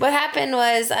 Okay. What happened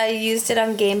was I used it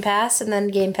on Game Pass, and then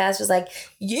Game Pass was like,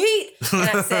 yeet! And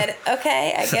I said,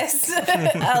 okay, I guess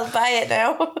I'll buy it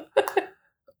now.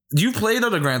 You played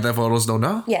other Grand Theft Autos, though,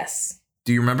 no? Yes.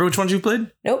 Do you remember which ones you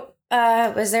played? Nope.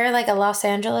 Was there like a Los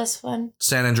Angeles one?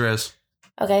 San Andreas.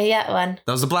 Okay, yeah, one.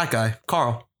 That was the black guy,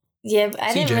 Carl. Yeah,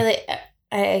 I didn't really...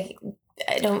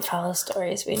 I don't follow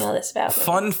stories. We know this about me.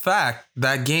 Fun fact,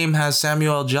 that game has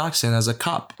Samuel L. Jackson as a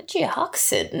cop.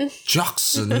 Jackson.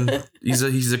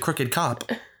 He's a crooked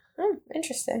cop.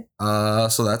 Interesting.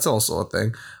 So that's also a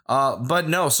thing. But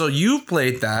no, so you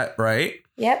played that, right?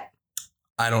 Yep.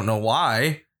 I don't know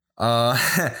why.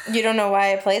 You don't know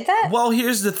why I played that? Well,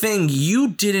 here's the thing. You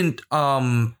didn't I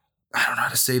don't know how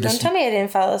to say this. Don't tell me I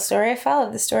didn't follow the story. I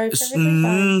followed the story perfectly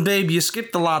fine. Babe, you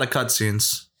skipped a lot of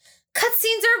cutscenes.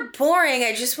 Cutscenes are boring.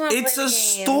 I just want to play the game. It's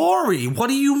a story. What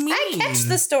do you mean? I catch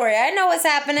the story. I know what's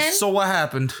happening. So what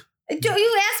happened? You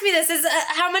asked me this.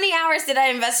 How many hours did I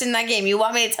invest in that game? You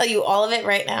want me to tell you all of it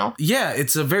right now? Yeah,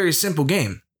 it's a very simple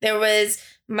game. There was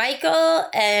Michael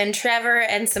and Trevor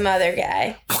and some other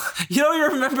guy. You don't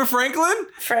even remember Franklin?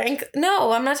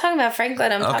 No, I'm not talking about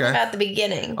Franklin. I'm talking about the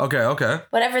beginning. Okay.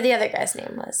 Whatever the other guy's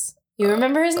name was. You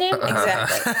remember his name?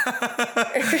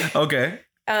 Exactly. Okay.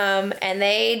 And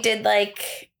they did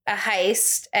like a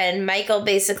heist, and Michael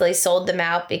basically sold them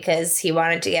out because he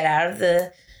wanted to get out of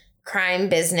the crime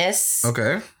business.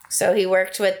 Okay. So he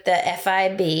worked with the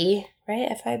FIB,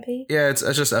 right? FIB? Yeah, it's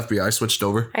just FBI switched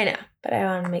over. I know, but I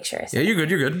want to make sure I said you're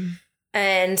good.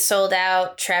 and sold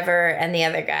out Trevor and the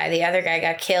other guy. The other guy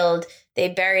got killed. They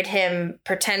buried him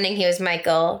pretending he was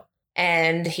Michael,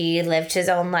 and he lived his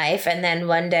own life. And then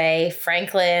one day,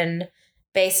 Franklin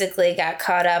basically got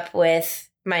caught up with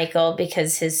Michael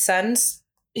because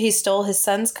he stole his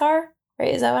son's car,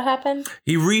 right? Is that what happened?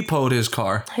 He repoed his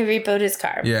car.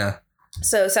 Yeah.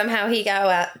 So somehow he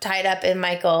got tied up in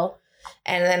Michael,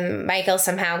 and then Michael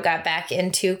somehow got back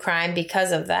into crime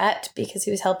because of that, because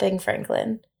he was helping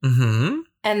Franklin. Mm-hmm.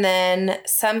 And then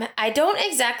I don't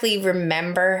exactly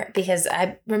remember, because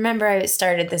I remember I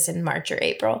started this in March or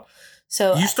April.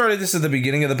 So you started this at the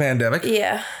beginning of the pandemic?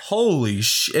 Yeah. Holy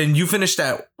shit. And you finished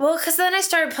that? Well, because then I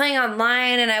started playing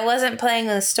online, and I wasn't playing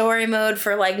the story mode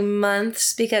for like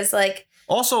months because like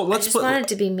also I just want it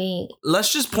to be me.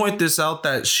 Let's just point this out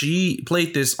that she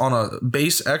played this on a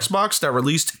base Xbox that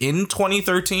released in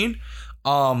 2013.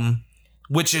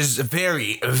 Which is a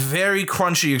very, very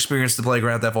crunchy experience to play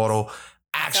Grand Theft Auto.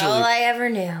 Actually, that's all I ever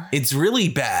knew. It's really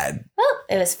bad. Well,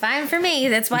 it was fine for me.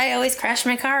 That's why I always crashed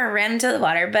my car or ran into the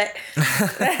water. But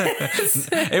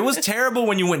it was terrible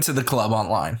when you went to the club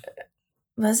online.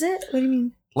 Was it? What do you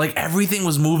mean? Like everything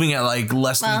was moving at like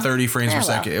less than 30 frames per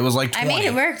second. It was like 20. I made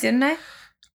it work, didn't I?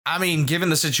 I mean, given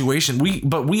the situation,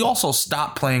 we also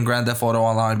stopped playing Grand Theft Auto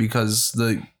Online because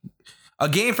a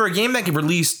game that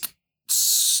released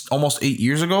almost 8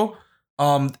 years ago.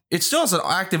 It still has an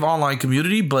active online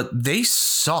community, but they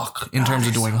suck in terms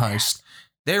of doing heists.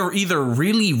 They're either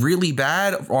really, really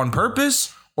bad on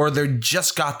purpose, or they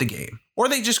just got the game, or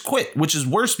they just quit, which is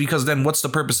worse because then what's the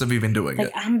purpose of even doing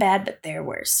it? I'm bad, but they're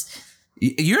worse.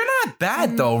 You're not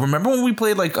bad though. Remember when we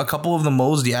played like a couple of the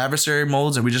modes, the adversary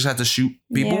modes, and we just had to shoot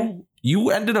people? Yeah.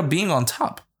 You ended up being on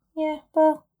top. Yeah,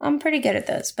 well, I'm pretty good at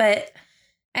those. But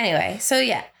anyway, so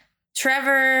yeah,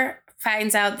 Trevor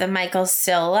finds out that Michael's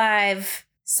still alive,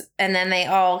 and then they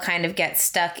all kind of get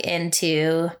stuck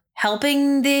into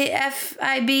helping the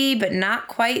FIB, but not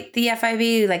quite the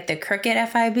FIB, like the crooked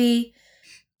FIB.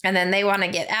 And then they want to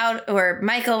get out, or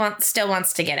Michael still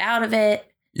wants to get out of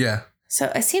it. Yeah.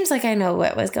 So it seems like I know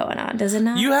what was going on, does it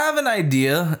not? You have an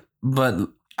idea, but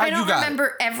I don't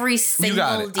remember every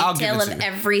single detail of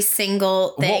every single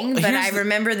thing, but I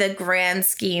remember the grand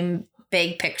scheme,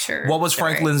 big picture. What was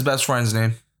Franklin's best friend's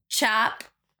name? Chop.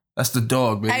 That's the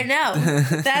dog, baby. I know.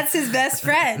 That's his best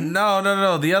friend.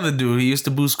 No. The other dude he used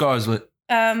to boost cars with.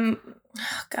 Oh,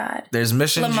 God. There's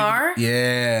missions. Lamar?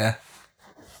 Yeah.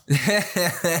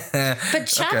 But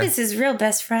Chop is his real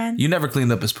best friend. You never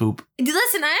cleaned up his poop.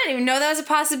 Listen, I didn't even know that was a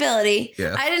possibility.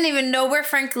 Yeah. I didn't even know where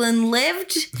Franklin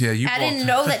lived. Yeah, I didn't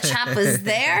know that Chop was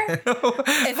there.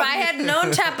 If I had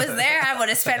known Chop was there, I would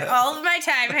have spent all of my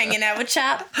time hanging out with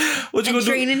Chop and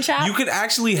training Chop. You could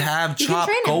actually have Chop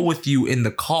go with you in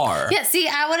the car. Yeah, see,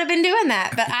 I would have been doing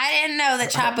that, but I didn't know that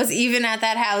Chop was even at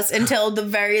that house until the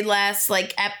very last,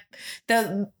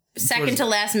 the second to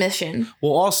last mission.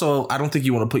 Well, also, I don't think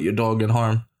you want to put your dog in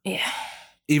harm. Yeah.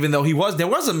 Even though there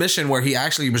was a mission where he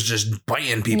actually was just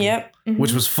biting people. Yep. Mm-hmm.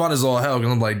 Which was fun as all hell.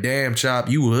 Because I'm like, damn, Chop,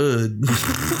 you would.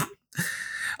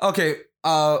 Okay.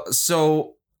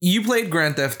 So you played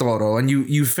Grand Theft Auto and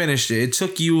you finished it. It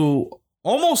took you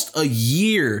almost a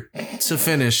year to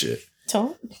finish it.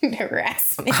 Don't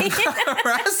harass me. I'm not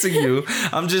harassing you.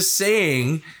 I'm just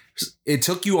saying it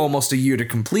took you almost a year to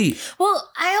complete. Well,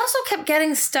 I also kept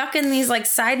getting stuck in these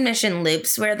side mission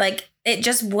loops where it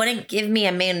just wouldn't give me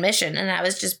a main mission, and I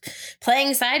was just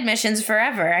playing side missions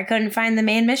forever. I couldn't find the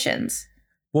main missions.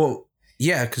 Well,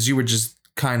 yeah, because you were just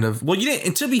kind of you didn't.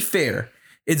 And to be fair,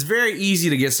 it's very easy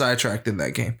to get sidetracked in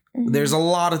that game. Mm-hmm. There's a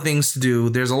lot of things to do.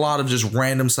 There's a lot of just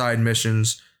random side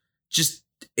missions. Just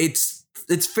it's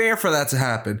fair for that to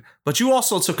happen. But you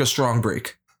also took a strong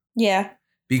break. Yeah.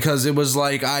 Because it was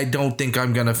like, I don't think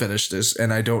I'm going to finish this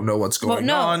and I don't know what's going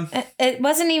on. It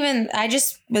wasn't even, I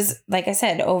just was, like I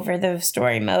said, over the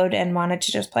story mode and wanted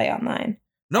to just play online.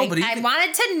 No, but I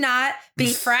wanted to not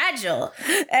be fragile,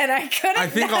 and I couldn't. I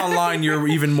think online you're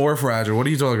even more fragile. What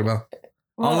are you talking about?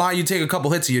 Well, online you take a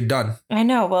couple hits and you're done. I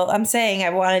know. Well, I'm saying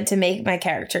I wanted to make my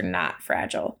character not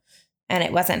fragile, and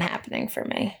it wasn't happening for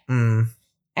me. Mm.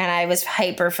 And I was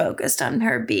hyper focused on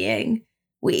her being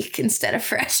weak instead of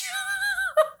fragile.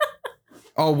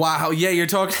 Oh, wow. Yeah, you're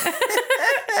talking.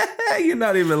 You're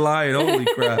not even lying. Holy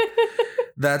crap.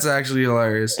 That's actually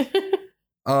hilarious.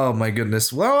 Oh, my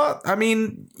goodness. Well, I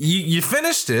mean, you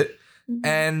finished it. Mm-hmm.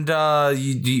 And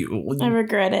I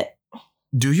regret it.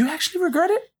 Do you actually regret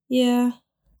it? Yeah.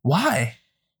 Why?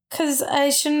 Because I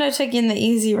shouldn't have taken the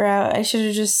easy route. I should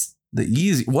have just...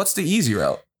 What's the easy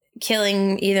route?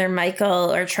 Killing either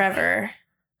Michael or Trevor.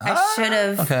 I should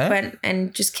have went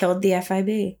and just killed the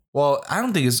FIB. Well, I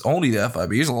don't think it's only the FIB.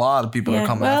 There's a lot of people that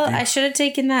come after you. I should have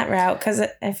taken that route because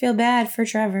I feel bad for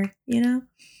Trevor, you know?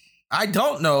 I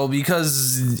don't know,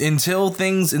 because until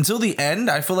the end,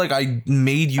 I feel like I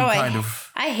made you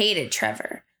I hated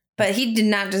Trevor, but he did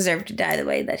not deserve to die the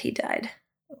way that he died.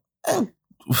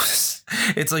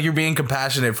 It's like you're being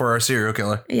compassionate for our serial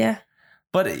killer. Yeah.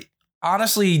 But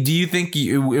honestly, do you think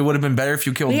it would have been better if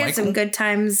you killed Michael? We had some good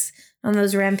times on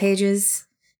those rampages.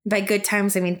 By good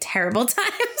times, I mean terrible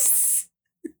times.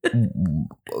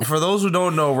 For those who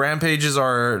don't know, rampages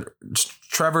are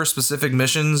Trevor-specific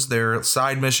missions. They're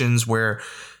side missions where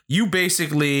you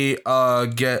basically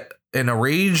get in a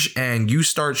rage and you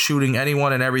start shooting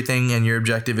anyone and everything, and your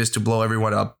objective is to blow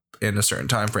everyone up in a certain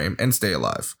time frame and stay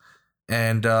alive.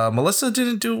 And Melissa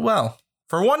didn't do well.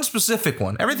 For one specific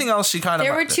one. Everything else she kind of...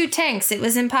 There were 2 tanks. It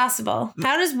was impossible.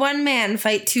 How does one man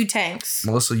fight 2 tanks?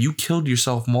 Melissa, you killed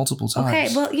yourself multiple times. Okay,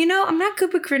 well, you know, I'm not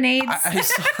good with grenades.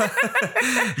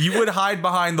 You would hide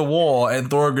behind the wall and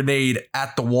throw a grenade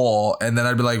at the wall, and then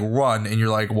I'd be like, run, and you're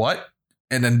like, what?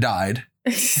 And then died.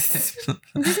 I'm just not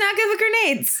good with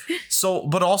grenades. So,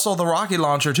 but also the rocket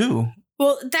launcher, too.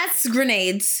 Well, that's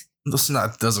grenades.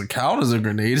 Doesn't count as a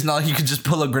grenade. It's not like you can just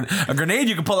pull a grenade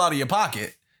you can pull out of your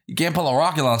pocket. You can't pull a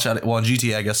rocket launcher out of it. Well, in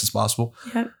GTA, I guess it's possible.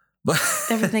 Yep. But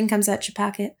everything comes out your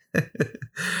pocket.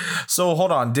 So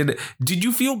hold on. Did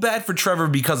you feel bad for Trevor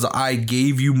because I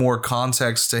gave you more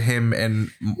context to him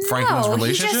and Franklin's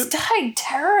relationship? He just died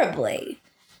terribly.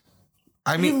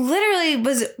 I mean, he literally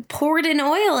was poured in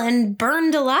oil and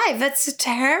burned alive. That's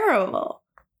terrible.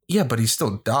 Yeah, but he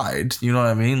still died. You know what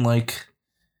I mean? Like,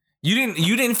 you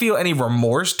didn't feel any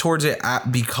remorse towards it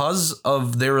because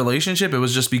of their relationship. It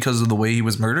was just because of the way he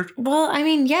was murdered. Well, I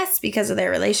mean, yes, because of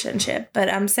their relationship,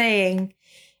 but I'm saying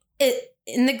it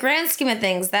in the grand scheme of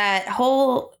things, that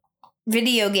whole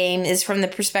video game is from the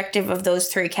perspective of those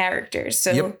 3 characters.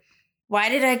 So Why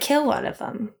did I kill one of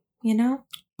them? You know?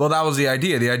 Well, that was the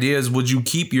idea. The idea is, would you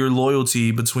keep your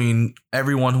loyalty between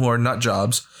everyone who are nut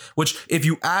jobs? Which, if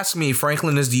you ask me,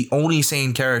 Franklin is the only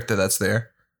sane character that's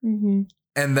there. Mm-hmm.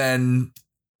 And then,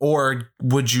 or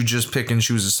would you just pick and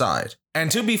choose a side? And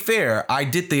to be fair, I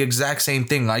did the exact same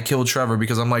thing. I killed Trevor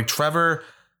because I'm like, Trevor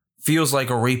feels like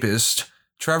a rapist.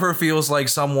 Trevor feels like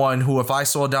someone who, if I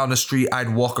saw down the street,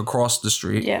 I'd walk across the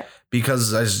street. Yeah.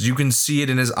 Because as you can see it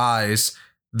in his eyes,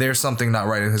 there's something not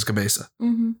right in his cabeza.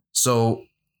 Mm-hmm. So,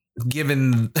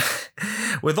 given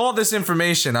with all this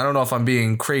information, I don't know if I'm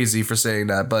being crazy for saying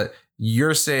that, but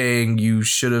you're saying you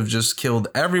should have just killed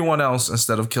everyone else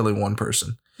instead of killing one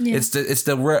person. Yeah. It's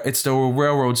the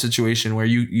railroad situation where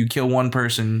you kill one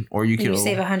person or you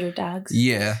save 100 dogs.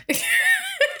 Yeah.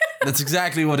 That's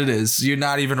exactly what it is. You're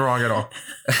not even wrong at all.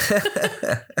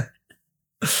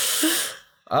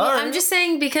 I'm just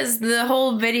saying, because the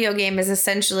whole video game is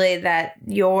essentially that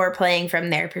you're playing from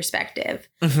their perspective.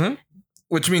 Mm-hmm.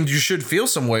 Which means you should feel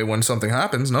some way when something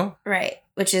happens, no? Right.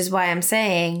 Which is why I'm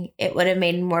saying it would have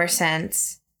made more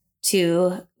sense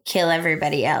to kill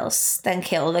everybody else than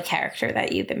kill the character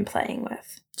that you've been playing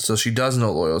with. So she does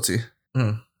know loyalty.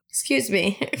 Excuse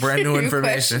me. Brand new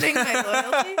information. Questioning my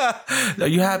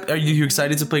loyalty? Are you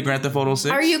excited to play Grand Theft Auto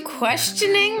 6? Are you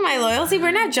questioning my loyalty?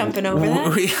 We're not jumping over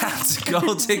that. We have to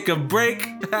go take a break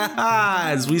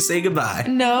as we say goodbye.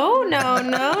 No. That's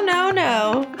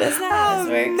not how this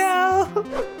works. No.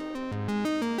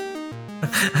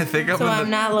 I think I'm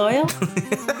not loyal?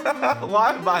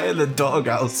 Why am I in the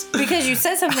doghouse? Because you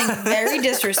said something very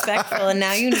disrespectful and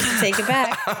now you need to take it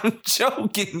back. I'm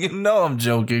joking. You know I'm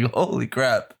joking. Holy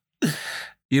crap.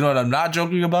 You know what I'm not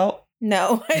joking about?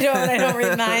 No, I don't. I don't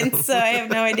read minds, so I have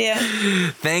no idea.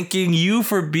 Thanking you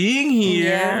for being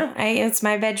here. Yeah, it's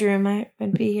my bedroom. I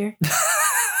would be here.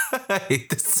 I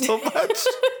hate this so much.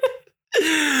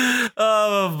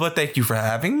 But thank you for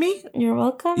having me. You're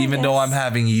welcome. Even though I'm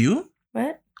having you.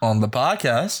 What? On the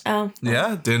podcast. Oh.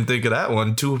 Yeah, didn't think of that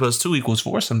one. 2 + 2 =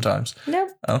 4 sometimes. Nope.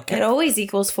 Okay. It always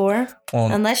equals 4.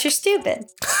 Well, unless you're stupid.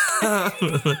 Sorry,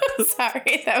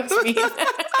 that was me.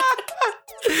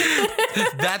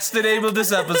 That's the name of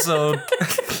this episode.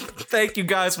 Thank you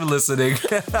guys for listening.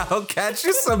 I'll catch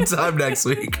you sometime next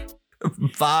week.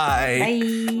 Bye.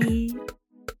 Bye.